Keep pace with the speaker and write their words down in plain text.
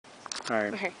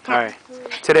Alright. Okay, Alright.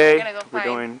 Today, we're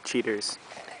doing cheaters.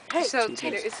 Hey, so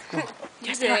cheaters.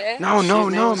 No,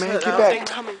 man. Get back.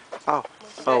 Oh,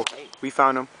 we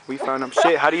found him.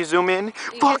 Shit, how do you zoom in?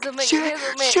 Fuck, shit.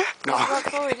 No.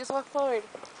 Just walk forward.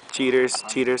 Cheaters.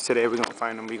 Today we're gonna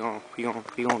find them. We gonna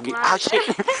get. Oh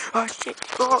shit. Oh shit.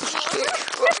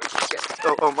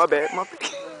 Oh, my bad.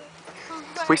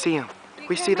 We see him.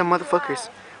 We see the motherfuckers.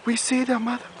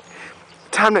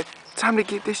 Time to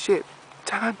get this shit.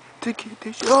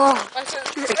 Oh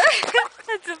shit.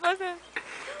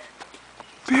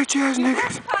 Bitch ass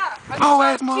niggas. Oh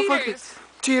ass motherfuckers.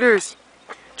 Cheaters.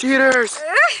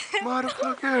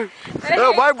 Motherfucker.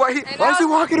 Why is he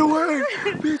walking away?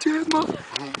 Bitch ass motherfucker.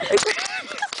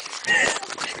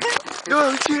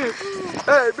 Oh shit.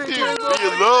 Hey, bitch ass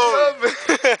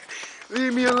motherfucker.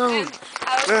 Leave me alone. I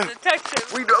was a detective.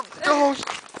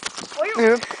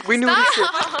 We knew this shit.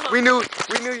 We knew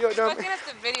your dumb. Looking at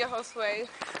the video host way.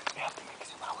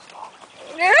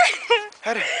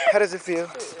 How does it feel?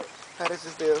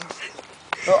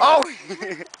 Oh!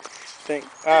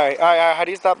 Alright, how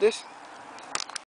do you stop this?